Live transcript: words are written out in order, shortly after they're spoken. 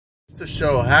to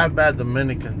show how bad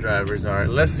Dominican drivers are,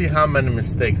 let's see how many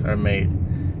mistakes are made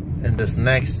in this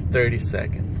next 30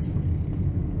 seconds.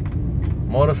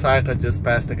 Motorcycle just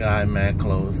passed the guy, man,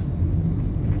 close.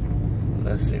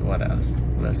 Let's see what else.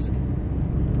 Let's see.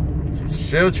 She's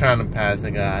still trying to pass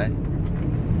the guy.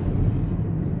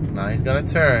 Now he's gonna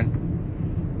turn.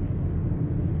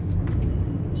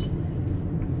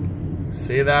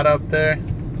 See that up there?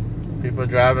 People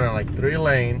driving in like 3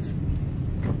 lanes.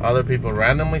 Other people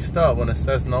randomly stop when it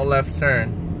says no left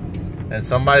turn. And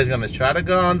somebody's gonna try to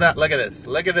go on that. Look at this.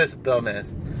 Look at this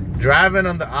dumbass. Driving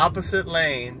on the opposite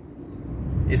lane.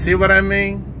 You see what I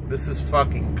mean? This is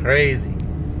fucking crazy.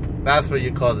 That's what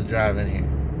you call the driving here.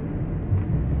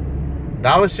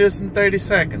 That was just in 30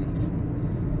 seconds.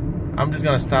 I'm just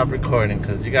gonna stop recording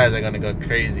because you guys are gonna go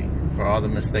crazy for all the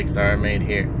mistakes that are made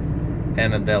here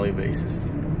on a daily basis.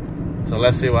 So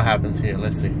let's see what happens here.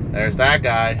 Let's see. There's that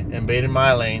guy invading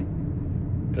my lane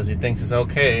because he thinks it's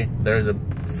okay. There's a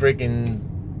freaking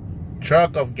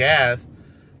truck of gas.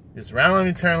 Just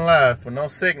randomly turn left with no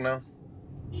signal.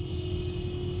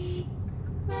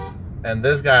 And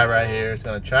this guy right here is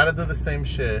gonna try to do the same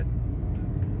shit.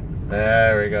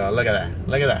 There we go. Look at that.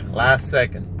 Look at that. Last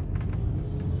second.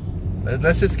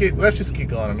 Let's just keep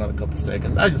going another couple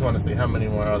seconds. I just want to see how many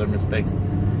more other mistakes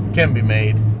can be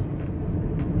made.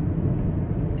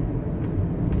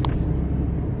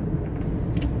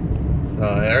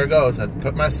 So there it goes. I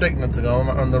put my signal to go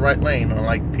on the right lane.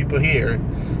 Unlike people here,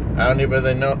 I don't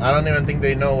even think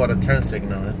they know what a turn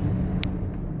signal is.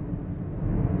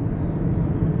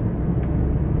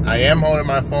 I am holding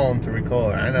my phone to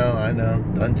record. I know.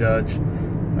 Don't judge.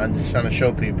 I'm just trying to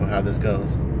show people how this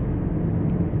goes.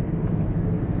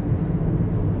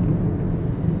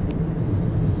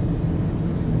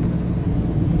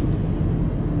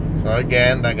 So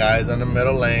again, that guy's in the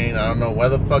middle lane. I don't know where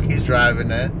the fuck he's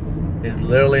driving at. He's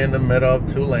literally in the middle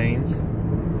of 2 lanes.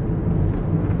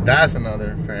 That's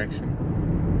another infraction.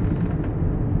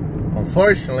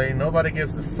 Unfortunately, nobody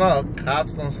gives a fuck.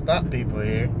 Cops don't stop people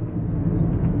here.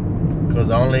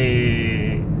 Because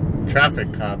only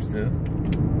traffic cops do.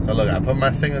 So look, I put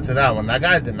my signal to that one. That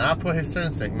guy did not put his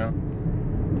turn signal.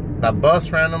 That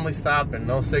bus randomly stopped and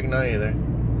no signal either.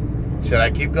 Should I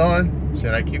keep going?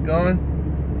 Should I keep going?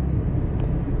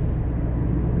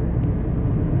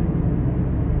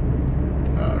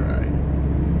 Alright.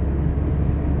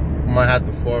 I might have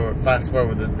to fast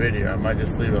forward this video. I might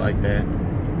just leave it like that.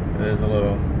 There's a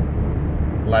little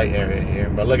light area here.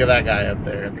 But look at that guy up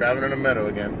there. I'm driving in the middle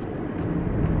again.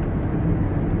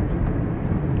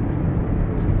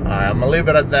 Alright, I'm gonna leave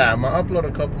it at that. I'm gonna upload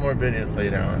a couple more videos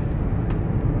later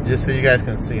on. Just so you guys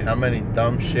can see how many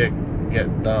dumb shit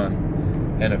get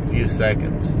done in a few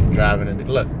seconds driving in the...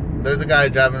 Look, there's a guy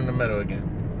driving in the middle again.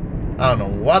 I don't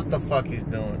know what the fuck he's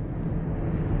doing.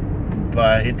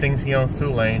 But he thinks he owns 2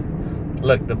 lanes.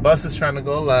 Look, the bus is trying to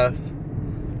go left.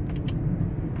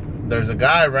 There's a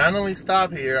guy randomly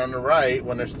stopped here on the right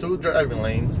when there's 2 driving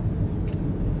lanes.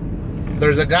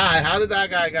 There's a guy. How did that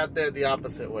guy got there the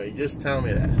opposite way? Just tell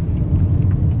me that.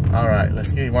 All right,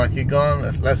 let's keep. Want to keep going?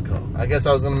 Let's go. I guess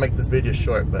I was gonna make this video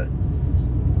short, but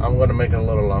I'm gonna make it a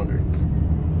little longer.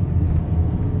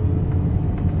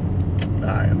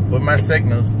 All right, with my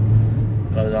signals,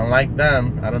 because unlike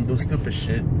them, I don't do stupid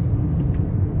shit.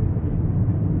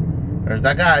 There's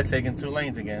that guy taking 2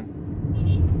 lanes again.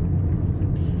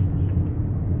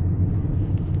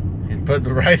 He put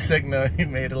the right signal. He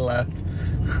made a left.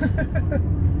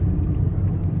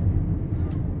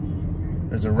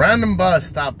 There's a random bus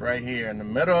stopped right here in the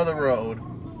middle of the road.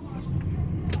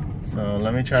 So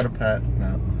let me try to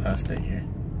no, I'll stay here.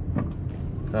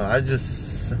 So I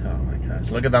just, oh my gosh,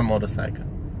 look at that motorcycle.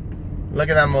 Look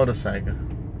at that motorcycle.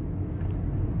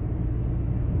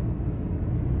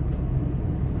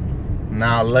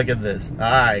 Now look at this.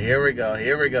 Alright, here we go.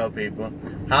 Here we go, people.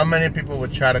 How many people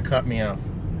would try to cut me off?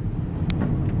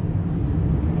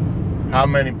 How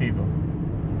many people?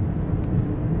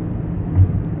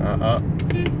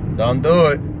 Don't do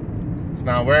it. It's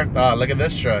not worth it. Oh, look at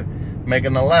this truck.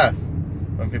 Making a left.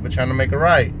 When people trying to make a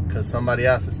right. Because somebody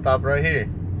else has stopped right here.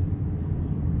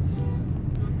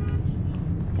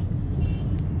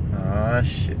 Ah,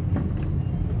 shit.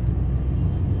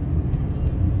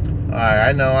 Alright,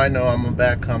 I know. I'm a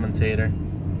bad commentator.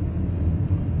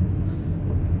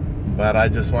 But I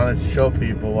just wanted to show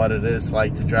people what it is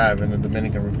like to drive in the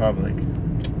Dominican Republic.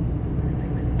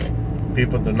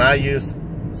 People do not use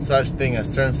such thing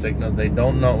as turn signals. They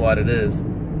don't know what it is.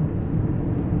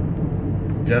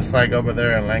 Just like over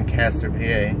there in Lancaster,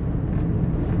 PA,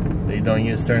 they don't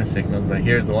use turn signals. But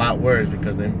here's a lot worse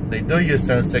because they do use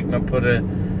turn signal. Put it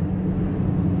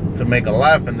to make a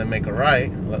left and then make a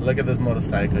right. Look at this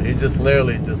motorcycle. He just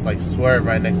literally just like swerved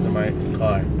right next to my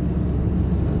car.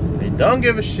 He don't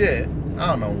give a shit. I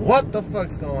don't know what the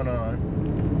fuck's going on.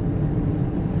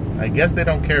 I guess they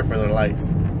don't care for their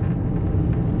lives.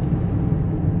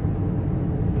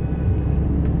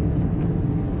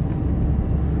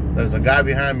 There's a guy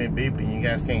behind me beeping. You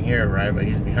guys can't hear it, right? But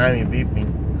he's behind me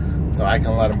beeping, so I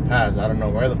can let him pass. I don't know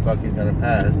where the fuck he's gonna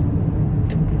pass.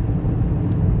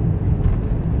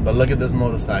 But look at this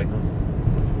motorcycle.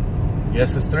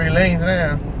 Yes, it's 3 lanes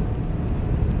now.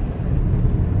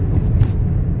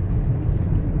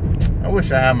 I wish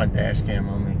I had my dash cam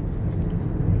on me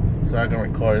so I can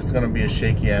record. It's gonna be a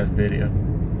shaky ass video.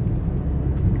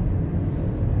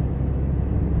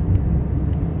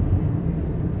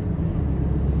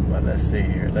 But let's see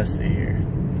here. Let's see here.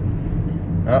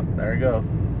 Oh, there we go.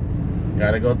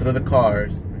 Gotta go through the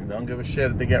cars. Don't give a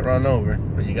shit if they get run over,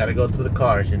 but you gotta go through the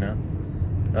cars, you know.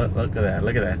 Oh, look at that.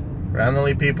 Look at that.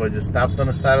 Randomly people just stopped on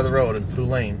the side of the road in 2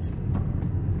 lanes.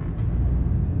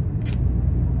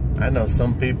 I know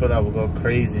some people that will go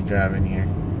crazy driving here.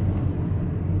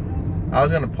 I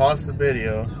was gonna pause the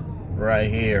video right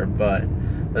here, but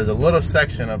there's a little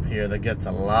section up here that gets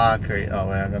a lot crazy. Oh,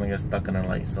 wait, I'm gonna get stuck in a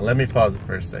light. So let me pause it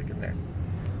for a second there.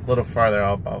 A little farther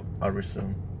up, I'll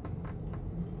resume.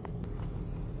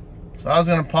 So I was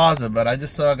gonna pause it, but I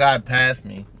just saw a guy pass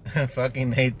me.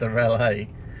 Fucking hate the red light.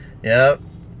 Yep,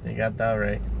 you got that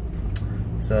right.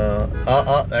 So,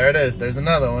 oh, there it is. There's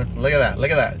another one. Look at that. Look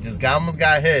at that. Just almost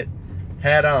got hit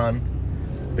head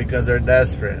on because they're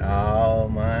desperate. Oh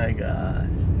my gosh.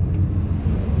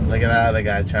 Look at that other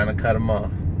guy trying to cut him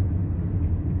off.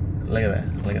 Look at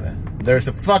that. Look at that. There's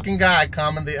a fucking guy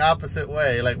coming the opposite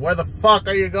way. Like, where the fuck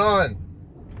are you going?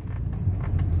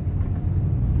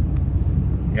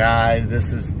 Guys,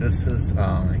 this is,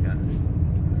 oh my gosh.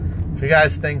 If you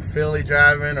guys think Philly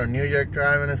driving or New York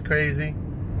driving is crazy,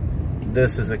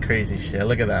 this is the crazy shit.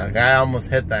 Look at that. Guy almost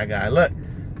hit that guy. Look,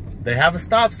 they have a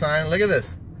stop sign. Look at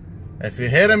this. If you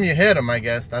hit them, you hit them, I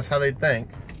guess. That's how they think.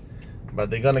 But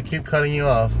they're gonna keep cutting you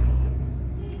off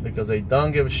because they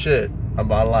don't give a shit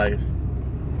about lives.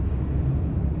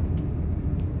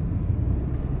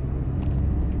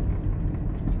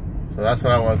 So that's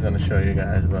what I was gonna show you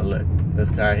guys. But look, this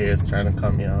guy here is trying to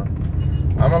cut me off.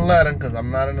 I'm gonna let him because I'm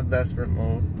not in a desperate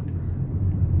mood.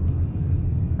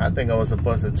 I think I was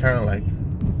supposed to turn like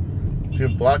a few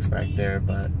blocks back there,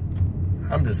 but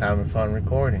I'm just having fun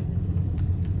recording.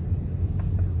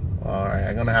 Alright,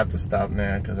 I'm gonna have to stop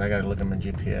now because I gotta look at my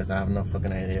GPS. I have no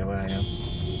fucking idea where I am.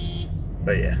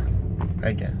 But yeah,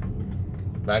 again,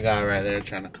 that guy right there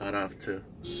trying to cut off too.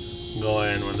 Go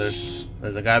in when there's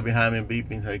a guy behind me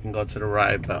beeping so he can go to the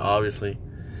right, but obviously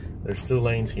there's 2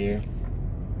 lanes here.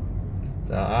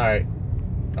 So alright,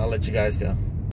 I'll let you guys go.